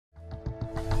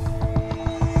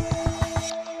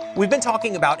We've been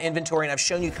talking about inventory and I've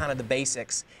shown you kind of the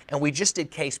basics, and we just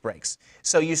did case breaks.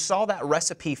 So you saw that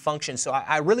recipe function. So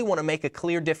I really want to make a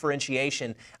clear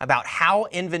differentiation about how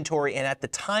inventory and at the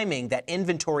timing that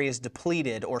inventory is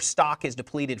depleted or stock is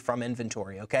depleted from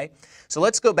inventory, okay? So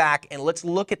let's go back and let's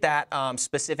look at that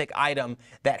specific item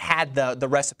that had the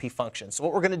recipe function. So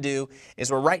what we're going to do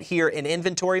is we're right here in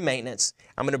inventory maintenance.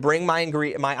 I'm going to bring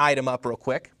my item up real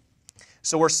quick.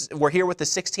 So we're here with the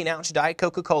 16-ounce Diet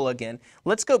Coca-Cola again.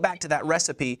 Let's go back to that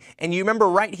recipe, and you remember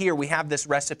right here we have this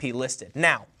recipe listed.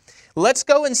 Now, let's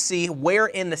go and see where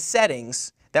in the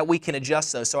settings that we can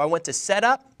adjust those. So I went to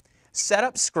Setup,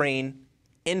 Setup Screen,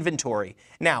 Inventory.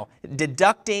 Now,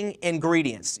 deducting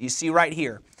ingredients. You see right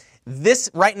here. This,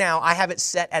 right now, I have it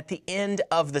set at the end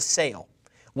of the sale.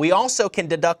 We also can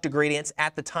deduct ingredients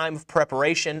at the time of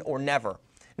preparation or never.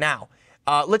 Now,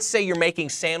 let's say you're making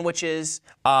sandwiches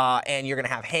and you're going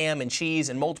to have ham and cheese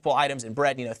and multiple items and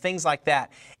bread, things like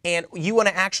that. And you want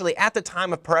to actually, at the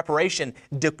time of preparation,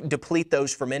 deplete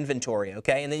those from inventory,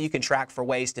 okay? And then you can track for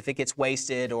waste if it gets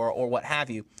wasted or what have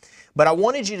you. But I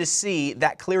wanted you to see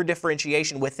that clear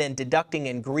differentiation within deducting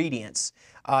ingredients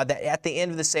that at the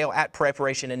end of the sale, at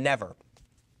preparation, and never.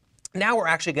 Now we're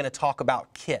actually going to talk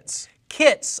about kits.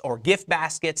 Kits, or gift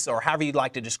baskets, or however you'd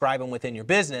like to describe them within your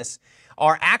business,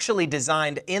 are actually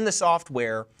designed in the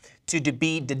software to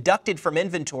be deducted from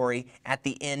inventory at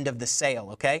the end of the sale,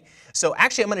 okay? So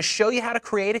actually I'm going to show you how to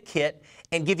create a kit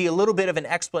and give you a little bit of an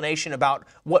explanation about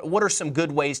what are some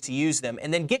good ways to use them,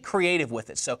 and then get creative with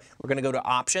it. So we're going to go to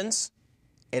Options,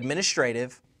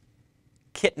 Administrative,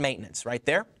 Kit Maintenance, right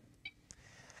there.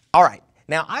 All right,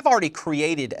 now I've already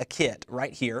created a kit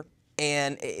right here.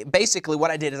 And basically what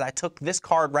I did is I took this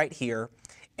card right here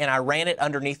and I ran it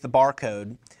underneath the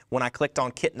barcode. When I clicked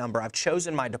on kit number, I've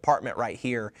chosen my department right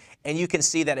here, and you can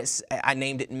see that I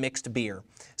named it mixed beer.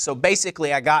 So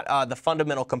basically I got the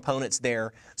fundamental components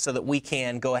there so that we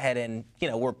can go ahead and,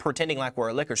 we're pretending like we're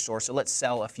a liquor store, so let's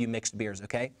sell a few mixed beers,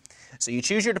 okay? So you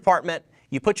choose your department,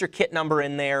 you put your kit number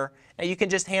in there, and you can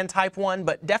just hand type one,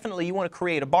 but definitely you want to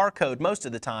create a barcode most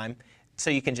of the time, so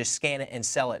you can just scan it and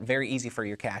sell it. Very easy for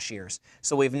your cashiers.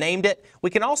 So we've named it. We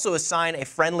can also assign a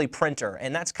friendly printer,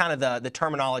 and that's kind of the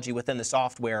terminology within the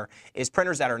software, is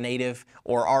printers that are native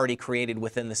or already created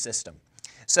within the system.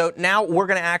 So now we're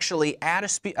going to actually add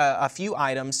a few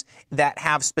items that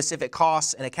have specific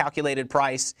costs and a calculated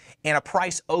price and a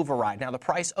price override. Now the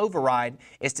price override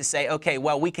is to say, okay,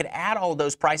 well, we could add all of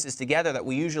those prices together that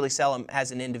we usually sell them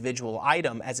as an individual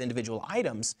item, as individual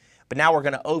items, but now we're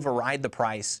going to override the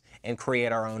price and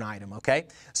create our own item, okay?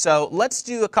 So let's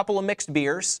do a couple of mixed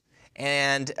beers.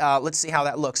 And let's see how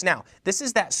that looks. Now, this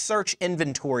is that search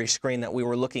inventory screen that we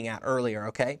were looking at earlier,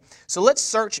 okay? So let's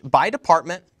search by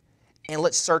department, and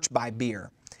let's search by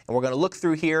beer. And we're going to look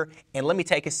through here, and let me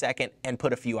take a second and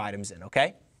put a few items in,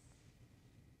 okay?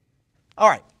 All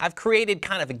right, I've created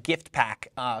kind of a gift pack,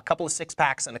 a couple of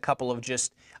 6-packs and a couple of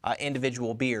just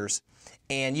individual beers.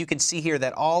 And you can see here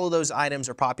that all of those items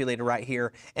are populated right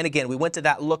here. And again, we went to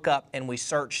that lookup and we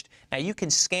searched. Now you can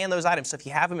scan those items. So if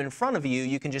you have them in front of you,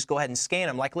 you can just go ahead and scan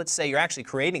them. Like let's say you're actually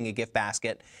creating a gift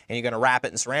basket and you're going to wrap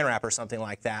it in saran wrap or something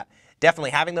like that.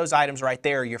 Definitely having those items right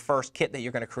there, your first kit that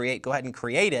you're going to create, go ahead and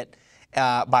create it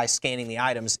by scanning the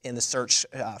items in the search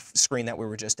screen that we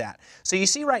were just at. So you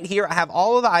see right here, I have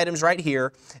all of the items right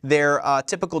here. Their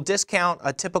typical discount,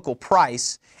 a typical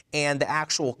price, and the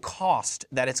actual cost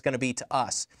that it's going to be to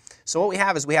us. So what we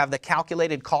have is we have the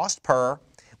calculated cost per,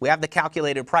 we have the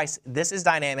calculated price. This is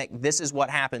dynamic. This is what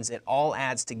happens. It all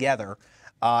adds together.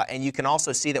 And you can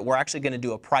also see that we're actually going to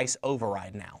do a price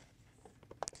override now.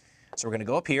 So we're going to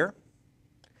go up here.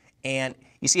 And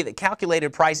you see that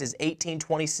calculated price is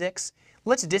 $18.26.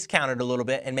 Let's discount it a little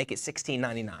bit and make it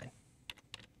 $16.99.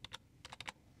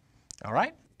 All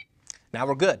right. Now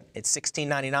we're good. It's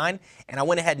 $16.99, and I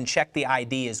went ahead and checked the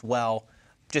ID as well,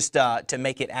 just to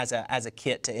make it as a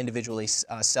kit to individually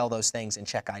sell those things and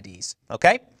check IDs.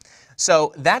 Okay.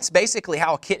 So that's basically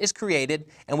how a kit is created,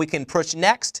 and we can push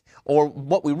next. Or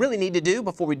what we really need to do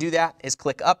before we do that is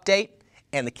click Update,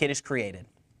 and the kit is created.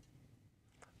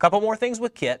 Couple more things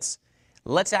with kits.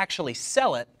 Let's actually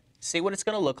sell it, see what it's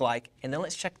going to look like, and then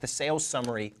let's check the sales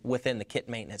summary within the kit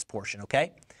maintenance portion,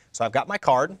 okay? So I've got my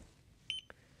card.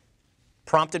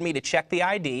 Prompted me to check the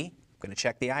ID. I'm going to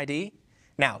check the ID.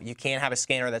 Now, you can have a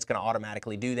scanner that's going to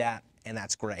automatically do that, and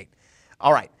that's great.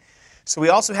 All right. So we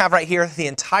also have right here the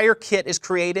entire kit is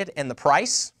created and the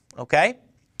price, okay?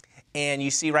 And you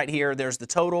see right here there's the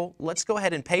total. Let's go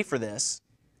ahead and pay for this.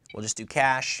 We'll just do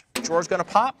cash. Drawer's going to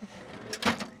pop.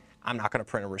 I'm not going to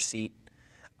print a receipt.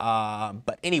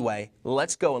 But anyway,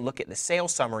 let's go and look at the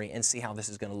sales summary and see how this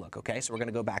is going to look, okay? So we're going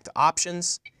to go back to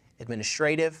Options,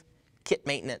 administrative, kit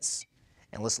maintenance,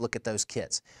 and let's look at those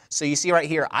kits. So you see right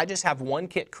here, I just have one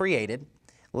kit created.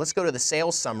 Let's go to the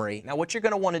sales summary. Now what you're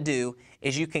going to want to do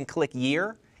is you can click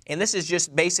year, and this is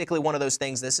just basically one of those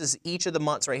things. This is each of the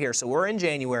months right here. So we're in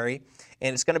January,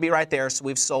 and it's going to be right there. So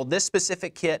we've sold this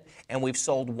specific kit, and we've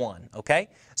sold one, okay?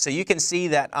 So you can see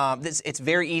that it's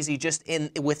very easy just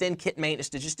within kit maintenance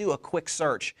to just do a quick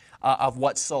search of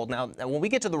what's sold. Now, when we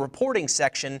get to the reporting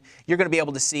section, you're going to be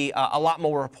able to see a lot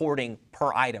more reporting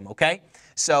per item, okay?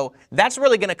 So that's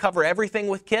really going to cover everything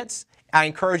with kits. I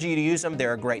encourage you to use them.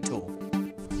 They're a great tool.